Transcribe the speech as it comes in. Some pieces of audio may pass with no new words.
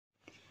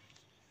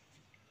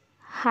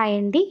Hi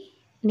అండి.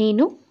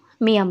 నేను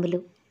మీ అమ్ములు.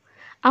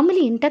 అమ్ములు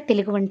ఇంట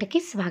తెలుగు వంటకి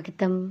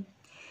స్వాగతం.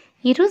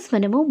 ఈరోజు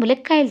మనము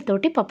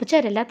ములక్కాయలతోటి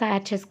పప్పుచారు ఎలా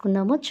తయారు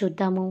చేసుకుందామో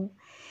చూద్దాము.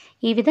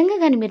 ఈ విధంగా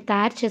కానీ మీరు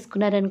తయారు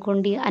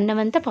చేసుకున్నారనుకోండి,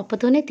 అన్నమంతా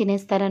పప్పుతోనే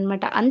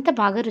తినేస్తారనమాట. అంత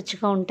బాగా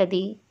రుచిగా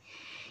ఉంటుంది.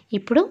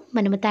 ఇప్పుడు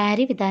మనము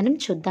తయారీ విధానం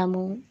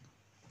చూద్దాము.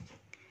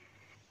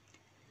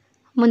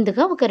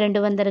 ముందుగా ఒక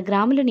 200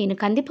 గ్రాములు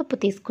నేను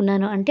కందిపప్పు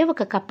తీసుకున్నాను. అంటే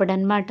ఒక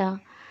కప్పుడనమాట.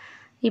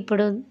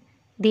 ఇప్పుడు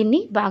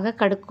దీన్ని బాగా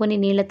కడుక్కొని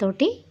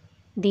నీళ్ళతోటి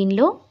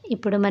దీనిలో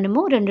ఇప్పుడు మనము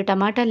 2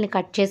 టమాటాలని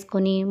కట్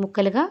చేసుకొని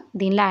ముక్కలుగా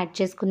దీనిలో యాడ్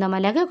చేసుకుందాం.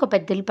 అలాగే ఒక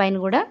పెద్ద ఉల్లిపాయను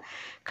కూడా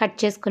కట్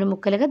చేసుకొని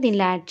ముక్కలుగా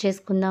దీనిలో యాడ్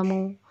చేసుకుందాము.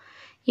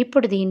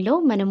 ఇప్పుడు దీనిలో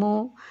మనము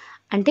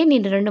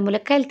నేను 2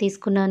 ములక్కాయలు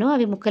తీసుకున్నాను.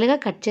 అవి ముక్కలుగా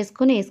కట్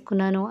చేసుకొని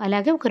వేసుకున్నాను.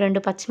 అలాగే ఒక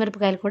 2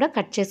 పచ్చిమిరపకాయలు కూడా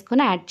కట్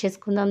చేసుకొని యాడ్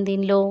చేసుకుందాం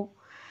దీనిలో.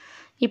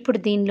 ఇప్పుడు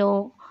దీనిలో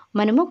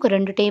మనము ఒక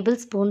 2 టేబుల్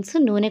స్పూన్స్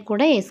నూనె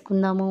కూడా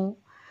వేసుకుందాము.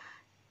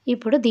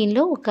 ఇప్పుడు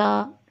దీనిలో ఒక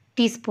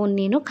టీ స్పూన్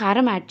నేను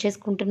కారం యాడ్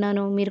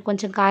చేసుకుంటున్నాను. మీరు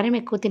కొంచెం కారం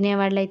ఎక్కువ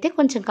తినేవాళ్ళైతే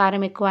కొంచెం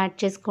కారం ఎక్కువ యాడ్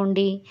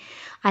చేసుకోండి.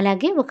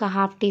 అలాగే ఒక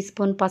హాఫ్ టీ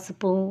స్పూన్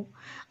పసుపు,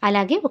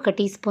 అలాగే ఒక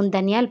టీ స్పూన్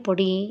ధనియాల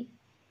పొడి,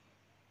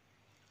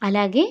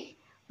 అలాగే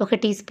ఒక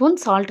టీ స్పూన్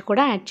సాల్ట్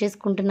కూడా యాడ్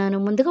చేసుకుంటున్నాను.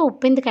 ముందుగా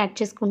ఉప్పు ఎందుకు యాడ్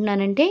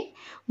చేసుకుంటున్నానంటే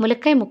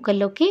ములక్కాయ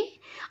ముక్కల్లోకి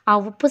ఆ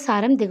ఉప్పు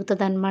సారం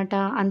దిగుతుందనమాట.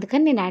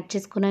 అందుకని నేను యాడ్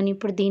చేసుకున్నాను.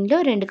 ఇప్పుడు దీనిలో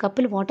 2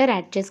 కప్పులు వాటర్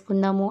యాడ్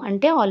చేసుకుందాము.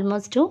 అంటే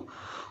ఆల్మోస్ట్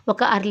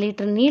ఒక 1/2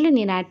 లీటర్ నీళ్ళు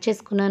నేను యాడ్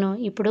చేసుకున్నాను.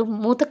 ఇప్పుడు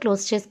మూత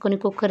క్లోజ్ చేసుకొని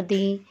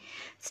కుక్కర్ది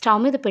స్టవ్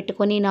మీద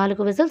పెట్టుకొని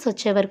 4 విజిల్స్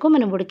వచ్చే వరకు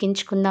మనం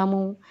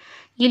ఉడికించుకుందాము.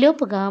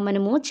 ఈలోపుగా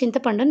మనము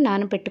చింతపండును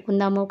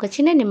నానబెట్టుకుందాము. ఒక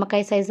చిన్న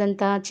నిమ్మకాయ సైజ్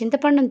అంతా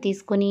చింతపండును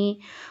తీసుకొని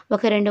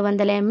ఒక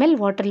 200 ml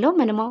వాటర్లో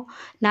మనము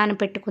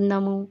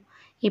నానబెట్టుకుందాము.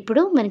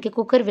 ఇప్పుడు మనకి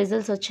కుక్కర్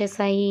విజిల్స్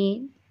వచ్చేసాయి.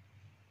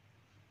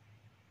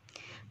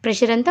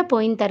 ప్రెషర్ అంతా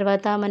పోయిన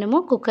తర్వాత మనము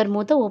కుక్కర్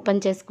మూత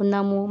ఓపెన్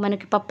చేసుకుందాము.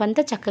 మనకి పప్పు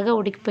అంతా చక్కగా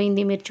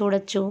ఉడికిపోయింది, మీరు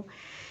చూడొచ్చు.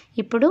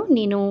 ఇప్పుడు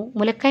నేను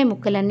ములక్కాయ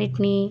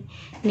ముక్కలన్నిటినీ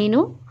నేను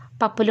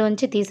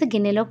పప్పులోంచి తీసి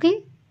గిన్నెలోకి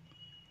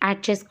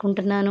యాడ్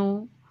చేసుకుంటున్నాను.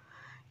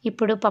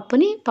 ఇప్పుడు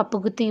పప్పు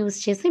గుత్తి యూజ్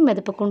చేసి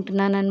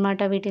మెదుపుకుంటున్నాను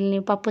అనమాట. వీటిల్ని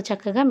పప్పు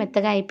చక్కగా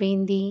మెత్తగా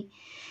అయిపోయింది.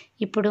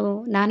 ఇప్పుడు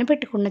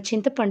నానబెట్టుకున్న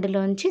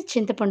చింతపండులోంచి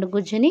చింతపండు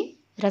గుజ్జుని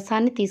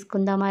రసాన్ని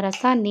తీసుకుందాం. ఆ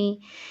రసాన్ని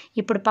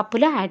ఇప్పుడు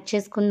పప్పులో యాడ్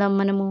చేసుకుందాం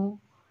మనము.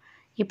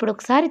 ఇప్పుడు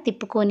ఒకసారి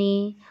తిప్పుకొని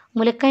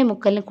ములక్కాయ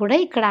ముక్కల్ని కూడా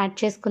ఇక్కడ యాడ్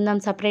చేసుకుందాం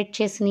సపరేట్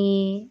చేసినవి.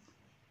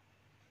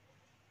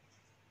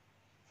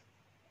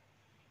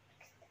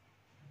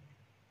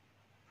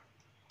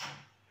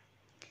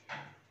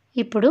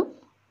 ఇప్పుడు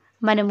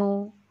మనము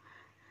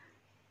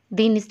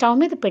దీన్ని స్టవ్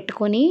మీద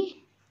పెట్టుకొని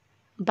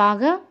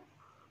బాగా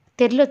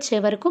తెరలొచ్చే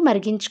వరకు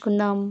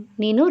మరిగించుకుందాం.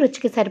 నేను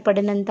రుచికి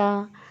సరిపడినంత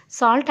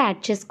సాల్ట్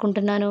యాడ్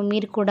చేసుకుంటున్నాను.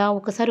 మీరు కూడా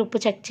ఒకసారి ఉప్పు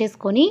చెక్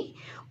చేసుకొని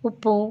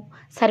ఉప్పు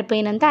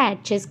సరిపోయినంత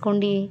యాడ్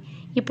చేసుకోండి.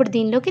 ఇప్పుడు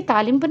దీనిలోకి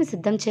తాలింపుని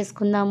సిద్ధం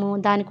చేసుకుందాము.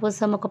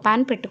 దానికోసం ఒక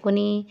పాన్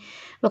పెట్టుకొని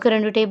ఒక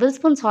 2 టేబుల్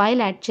స్పూన్స్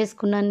ఆయిల్ యాడ్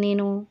చేసుకున్నాను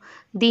నేను.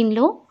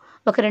 దీనిలో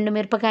ఒక 2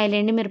 మిరపకాయలు,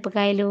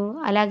 ఎండుమిరపకాయలు,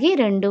 అలాగే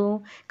 2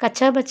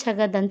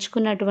 కచ్చాబచ్చాగా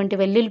దంచుకున్నటువంటి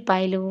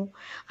వెల్లుల్లిపాయలు,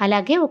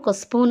 అలాగే ఒక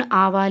స్పూన్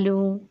ఆవాలు,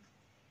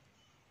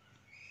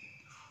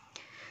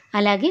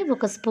 అలాగే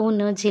ఒక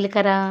స్పూన్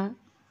జీలకర్ర,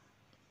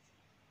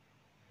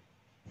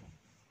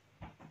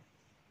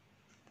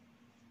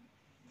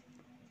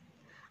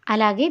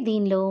 అలాగే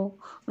దీనిలో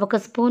ఒక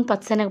స్పూన్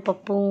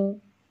పచ్చెనగపప్పు,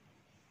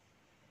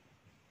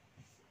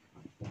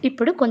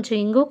 ఇప్పుడు కొంచెం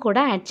ఇంగువ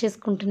కూడా యాడ్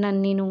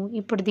చేసుకుంటున్నాను నేను.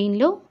 ఇప్పుడు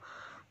దీనిలో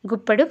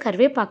గుప్పెడు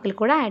కరివేపాకులు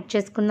కూడా యాడ్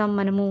చేసుకుందాం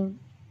మనము.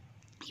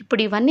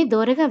 ఇప్పుడు ఇవన్నీ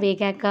దోరగా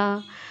వేగాక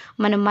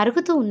మనం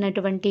మరుగుతూ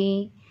ఉన్నటువంటి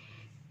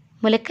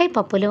ములక్కాయ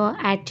పప్పులో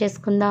యాడ్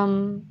చేసుకుందాం.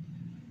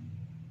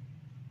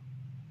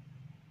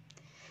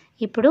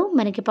 ఇప్పుడు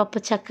మనకి పప్పు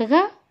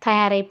చక్కగా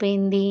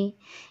తయారైపోయింది.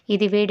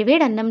 ఇది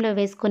వేడివేడి అన్నంలో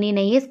వేసుకొని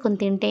నెయ్యి వేసుకొని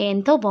తింటే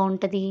ఎంతో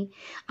బాగుంటుంది.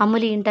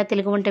 అమ్ములు ఇంట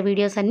తెలుగు వంట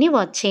వీడియోస్ అన్నీ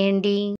వాచ్ చేయండి.